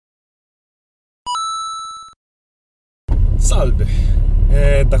Salve,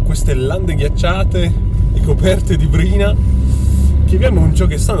 da queste lande ghiacciate e coperte di brina che vi annuncio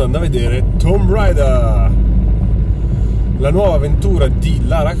che sto andando a vedere Tomb Raider, la nuova avventura di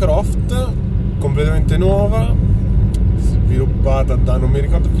Lara Croft, completamente nuova, sviluppata da non mi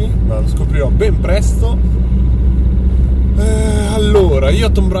ricordo chi, ma lo scoprirò ben presto. Allora,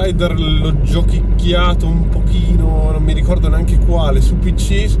 io Tomb Raider l'ho giochicchiato un pochino, non mi ricordo neanche quale, su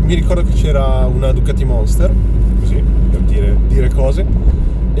PC, mi ricordo che c'era una Ducati Monster, così, per dire cose,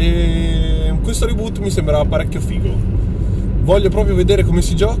 e questo reboot mi sembrava parecchio figo. Voglio proprio vedere come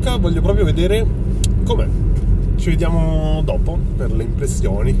si gioca, voglio proprio vedere com'è. Ci vediamo dopo per le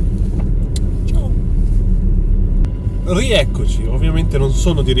impressioni. Ciao! Rieccoci, ovviamente non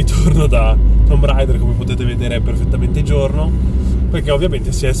sono di ritorno da Tomb Raider, come potete vedere è perfettamente giorno, perché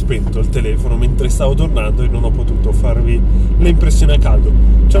ovviamente si è spento il telefono mentre stavo tornando e non ho potuto farvi le impressioni a caldo.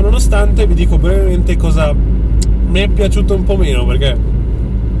 Cioè, nonostante vi dico brevemente cosa mi è piaciuto un po' meno, perché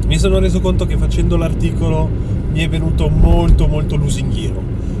mi sono reso conto che facendo l'articolo mi è venuto molto lusinghiero.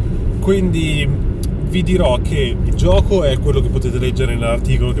 Quindi vi dirò che il gioco è quello che potete leggere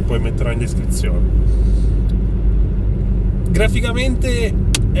nell'articolo che poi metterò in descrizione. Graficamente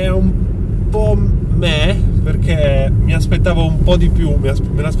è un po' perché mi aspettavo un po' di più, me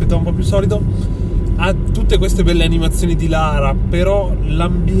l'aspettavo un po' più solido. Ha tutte queste belle animazioni di Lara, però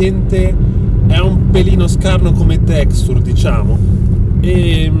l'ambiente è un pelino scarno come texture, diciamo,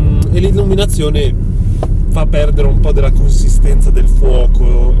 e l'illuminazione fa perdere un po' della consistenza del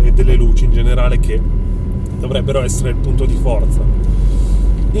fuoco e delle luci in generale, che dovrebbero essere il punto di forza.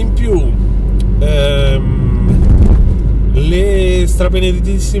 In più le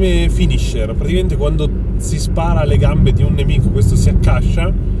strabeneditissime finisher, praticamente quando si spara alle gambe di un nemico questo si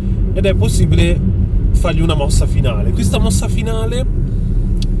accascia ed è possibile fargli una mossa finale. Questa mossa finale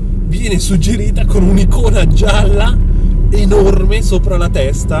viene suggerita con un'icona gialla enorme sopra la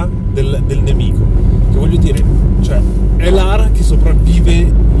testa del nemico, che voglio dire, cioè è Lara che sopravvive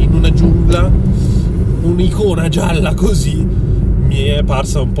in una giungla, un'icona gialla così mi è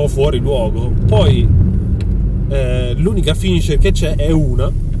parsa un po' fuori luogo. Poi l'unica finisher che c'è è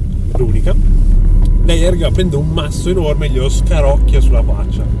l'unica. Lei arriva, prende un masso enorme e glielo scarocchia sulla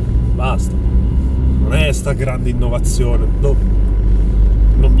faccia, basta. Non è sta grande innovazione, no.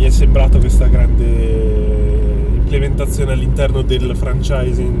 Non mi è sembrato questa grande implementazione all'interno del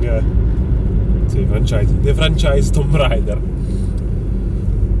franchising, the franchise Tomb Raider.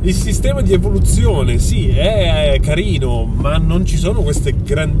 Il sistema di evoluzione sì, è carino, ma non ci sono queste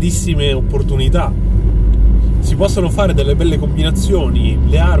grandissime opportunità. Si possono fare delle belle combinazioni,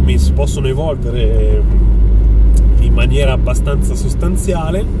 le armi si possono evolvere in maniera abbastanza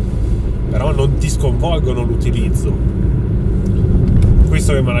sostanziale, però non ti sconvolgono l'utilizzo.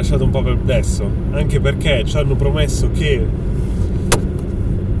 Questo che mi ha lasciato un po' perplesso, anche perché ci hanno promesso che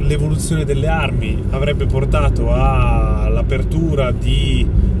l'evoluzione delle armi avrebbe portato all'apertura di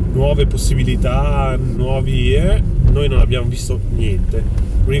nuove possibilità, noi non abbiamo visto niente.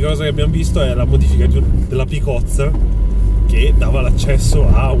 L'unica cosa che abbiamo visto è la modifica della picozza che dava l'accesso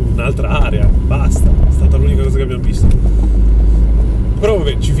a un'altra area, basta, è stata l'unica cosa che abbiamo visto. Però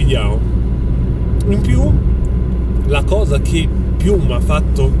vabbè, ci fidiamo. In più, la cosa che più mi ha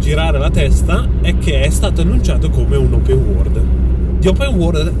fatto girare la testa è che è stato annunciato come un open world. Di open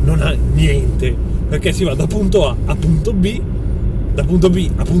world non ha niente, perché si va da punto A a punto B, da punto B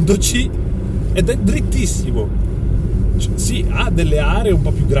a punto C, ed è drittissimo. Sì, ha delle aree un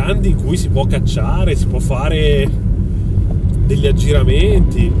po' più grandi in cui si può cacciare, si può fare degli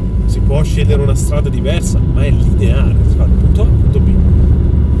aggiramenti, si può scegliere una strada diversa, ma è lineare, si fa da punto A a punto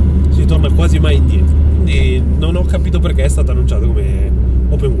B, si torna quasi mai indietro. Quindi non ho capito perché è stato annunciato come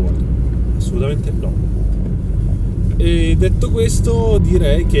open world, assolutamente no. E detto questo,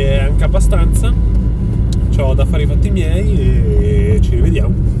 direi che è anche abbastanza. C'ho da fare i fatti miei e ci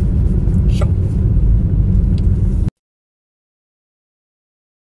rivediamo. Ciao.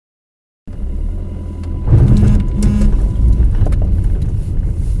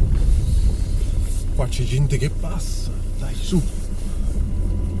 Qua c'è gente che passa, dai, su.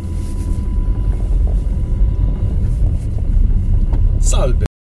 Salve.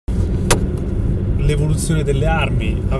 L'evoluzione delle armi